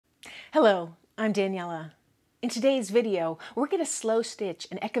Hello, I'm Daniela. In today's video, we're going to slow stitch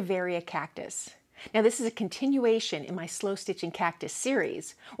an Echeveria cactus. Now this is a continuation in my slow stitching cactus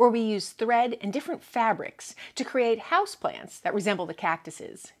series where we use thread and different fabrics to create houseplants that resemble the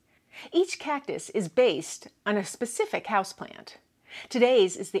cactuses. Each cactus is based on a specific houseplant.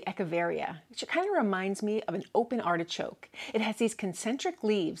 Today's is the Echeveria, which kind of reminds me of an open artichoke. It has these concentric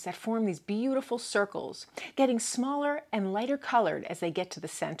leaves that form these beautiful circles, getting smaller and lighter colored as they get to the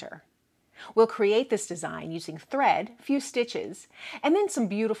center. We'll create this design using thread, a few stitches, and then some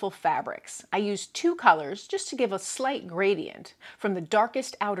beautiful fabrics. I used two colors just to give a slight gradient from the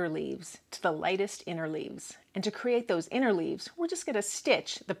darkest outer leaves to the lightest inner leaves. And to create those inner leaves, we're just going to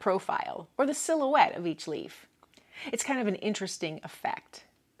stitch the profile or the silhouette of each leaf. It's kind of an interesting effect.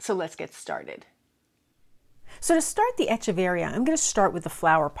 So let's get started. So to start the Echeveria, I'm going to start with the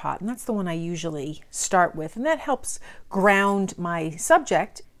flower pot, and that's the one I usually start with, and that helps ground my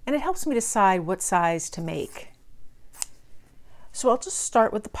subject. And it helps me decide what size to make. So I'll just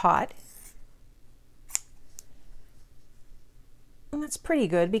start with the pot. And that's pretty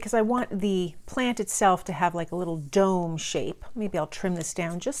good because I want the plant itself to have like a little dome shape. Maybe I'll trim this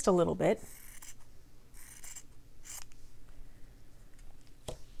down just a little bit.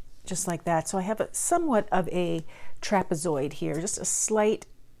 Just like that. So I have somewhat of a trapezoid here, just a slight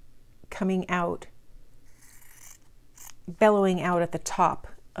coming out, bellowing out at the top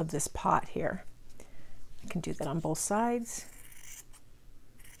of this pot here. I can do that on both sides.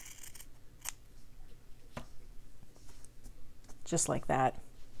 Just like that.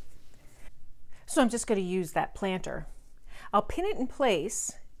 So I'm just going to use that planter. I'll pin it in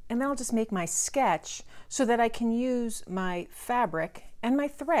place and then I'll just make my sketch so that I can use my fabric and my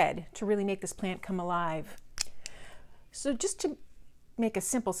thread to really make this plant come alive. So just to make a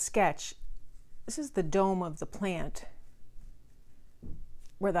simple sketch, this is the dome of the plant,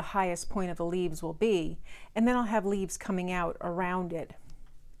 where the highest point of the leaves will be, and then I'll have leaves coming out around it.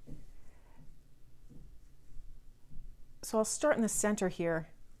 So I'll start in the center here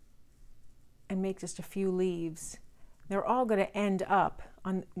and make just a few leaves. They're all going to end up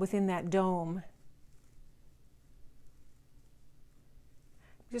within that dome.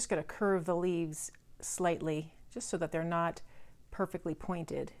 I'm just going to curve the leaves slightly just so that they're not perfectly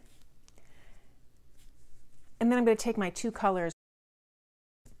pointed. And then I'm going to take my two colors.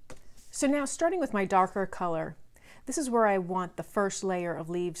 So now starting with my darker color, this is where I want the first layer of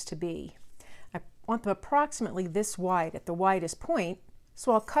leaves to be. I want them approximately this wide at the widest point,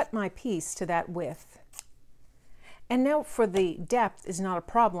 so I'll cut my piece to that width. And now for the depth is not a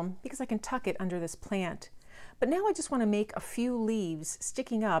problem because I can tuck it under this plant. But now I just want to make a few leaves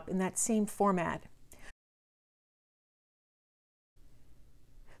sticking up in that same format.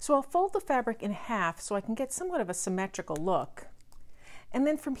 So I'll fold the fabric in half so I can get somewhat of a symmetrical look. And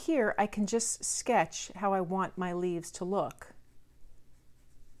then from here, I can just sketch how I want my leaves to look.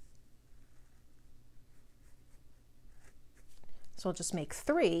 So I'll just make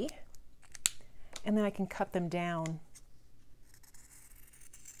three, and then I can cut them down.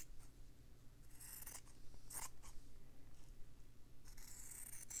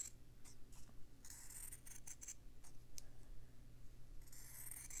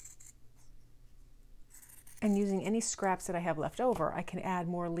 And using any scraps that I have left over, I can add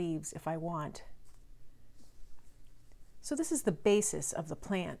more leaves if I want. So this is the basis of the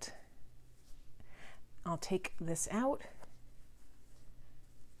plant. I'll take this out.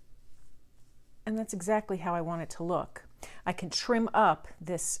 And that's exactly how I want it to look. I can trim up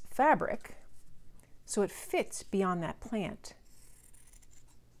this fabric so it fits beyond that plant.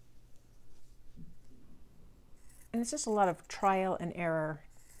 And it's just a lot of trial and error,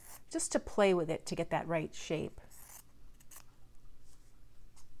 just to play with it to get that right shape.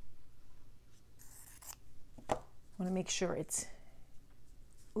 I want to make sure it's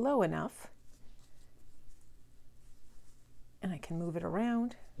low enough, and I can move it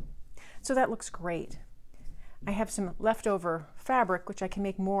around. So that looks great. I have some leftover fabric, which I can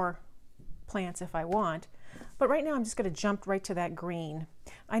make more plants if I want, but right now I'm just going to jump right to that green.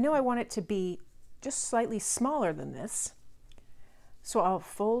 I know I want it to be just slightly smaller than this. So I'll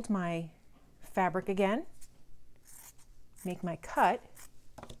fold my fabric again, make my cut,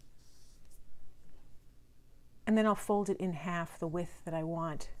 and then I'll fold it in half the width that I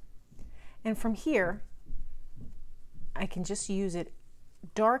want. And from here, I can just use it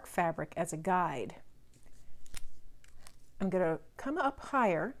dark fabric as a guide. I'm going to come up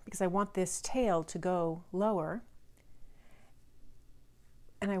higher because I want this tail to go lower,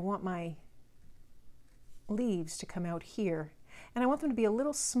 and I want my leaves to come out here. And I want them to be a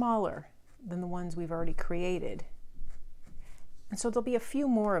little smaller than the ones we've already created. And so there'll be a few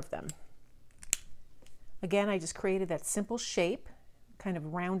more of them. Again, I just created that simple shape, kind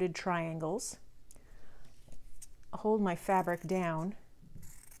of rounded triangles. I'll hold my fabric down.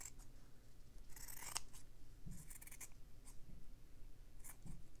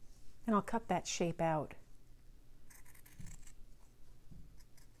 And I'll cut that shape out.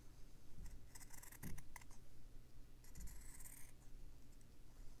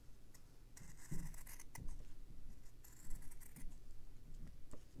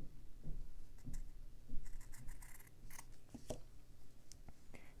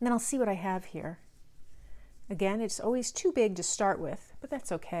 And then I'll see what I have here. Again, it's always too big to start with, but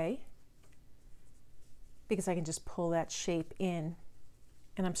that's okay, because I can just pull that shape in,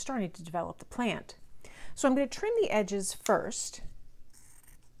 and I'm starting to develop the plant. So I'm going to trim the edges first.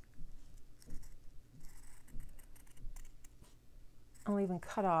 I'll even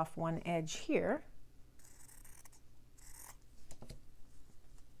cut off one edge here.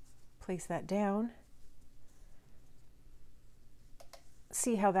 Place that down.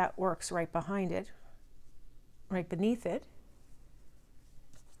 See how that works right behind it, right beneath it.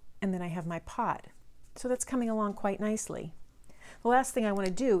 And then I have my pot. So that's coming along quite nicely. The last thing I want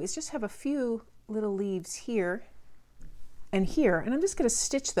to do is just have a few little leaves here and here, and I'm just going to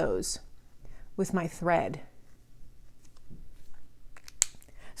stitch those with my thread.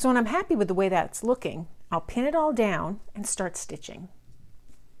 So when I'm happy with the way that's looking, I'll pin it all down and start stitching.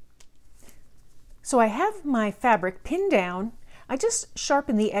 So I have my fabric pinned down. I just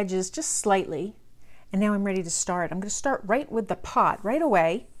sharpened the edges just slightly, and now I'm ready to start. I'm going to start right with the pot right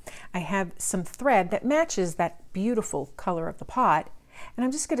away. I have some thread that matches that beautiful color of the pot, and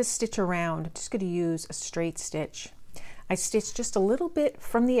I'm just going to stitch around. I'm just going to use a straight stitch. I stitch just a little bit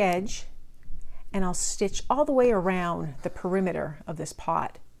from the edge, and I'll stitch all the way around the perimeter of this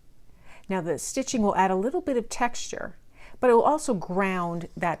pot. Now the stitching will add a little bit of texture, but it will also ground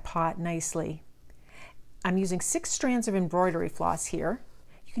that pot nicely. I'm using 6 strands of embroidery floss here.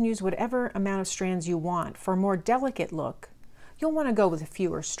 You can use whatever amount of strands you want. For a more delicate look, you'll want to go with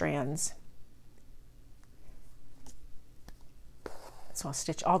fewer strands. So I'll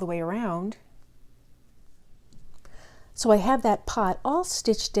stitch all the way around. So I have that pot all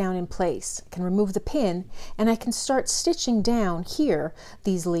stitched down in place. I can remove the pin, and I can start stitching down here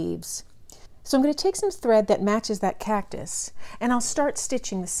these leaves. So I'm going to take some thread that matches that cactus, and I'll start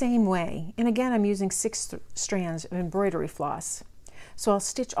stitching the same way. And again, I'm using 6 strands of embroidery floss. So I'll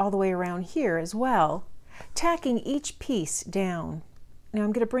stitch all the way around here as well, tacking each piece down. Now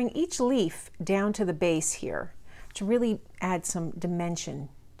I'm going to bring each leaf down to the base here to really add some dimension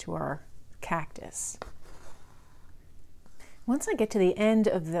to our cactus. Once I get to the end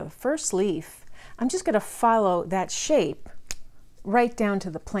of the first leaf, I'm just going to follow that shape right down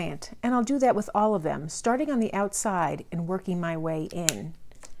to the plant, and I'll do that with all of them, starting on the outside and working my way in.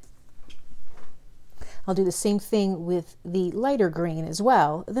 I'll do the same thing with the lighter green as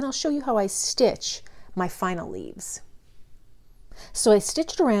well. Then I'll show you how I stitch my final leaves. So I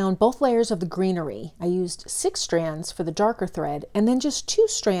stitched around both layers of the greenery. I used 6 strands for the darker thread and then just 2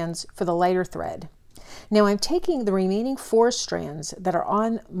 strands for the lighter thread. Now I'm taking the remaining 4 strands that are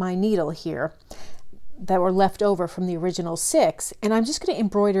on my needle here that were left over from the original 6, and I'm just going to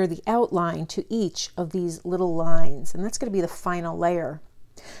embroider the outline to each of these little lines, and that's going to be the final layer.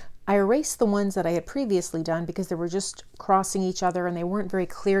 I erased the ones that I had previously done because they were just crossing each other and they weren't very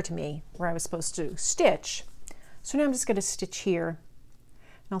clear to me where I was supposed to stitch. So now I'm just going to stitch here, and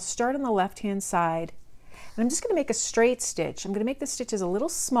I'll start on the left hand side, and I'm just going to make a straight stitch. I'm going to make the stitches a little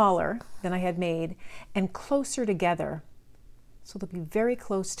smaller than I had made and closer together, so they'll be very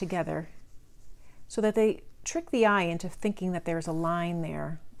close together, so that they trick the eye into thinking that there's a line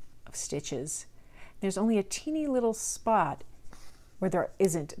there of stitches. There's only a teeny little spot where there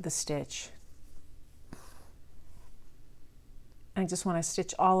isn't the stitch. I just want to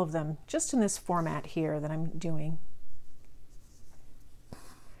stitch all of them just in this format here that I'm doing.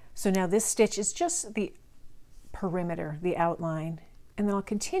 So now this stitch is just the perimeter, the outline, and then I'll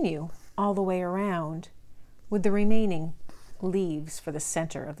continue all the way around with the remaining leaves for the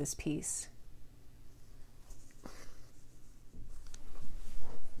center of this piece.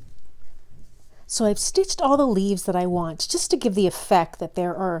 So I've stitched all the leaves that I want just to give the effect that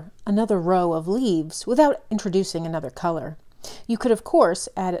there are another row of leaves without introducing another color. You could, of course,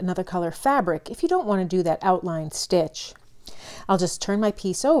 add another color fabric if you don't want to do that outline stitch. I'll just turn my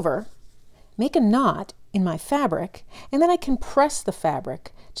piece over, make a knot in my fabric, and then I can press the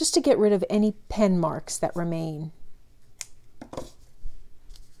fabric just to get rid of any pen marks that remain.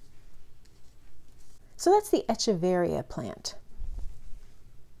 So that's the Echeveria plant.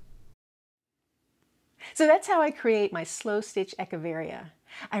 So that's how I create my slow stitch Echeveria.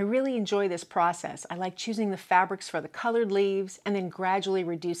 I really enjoy this process. I like choosing the fabrics for the colored leaves and then gradually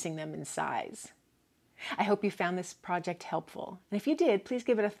reducing them in size. I hope you found this project helpful, and if you did, please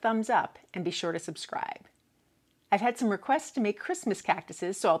give it a thumbs up and be sure to subscribe. I've had some requests to make Christmas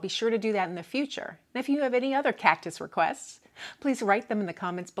cactuses, so I'll be sure to do that in the future. And if you have any other cactus requests, please write them in the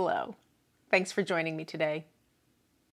comments below. Thanks for joining me today.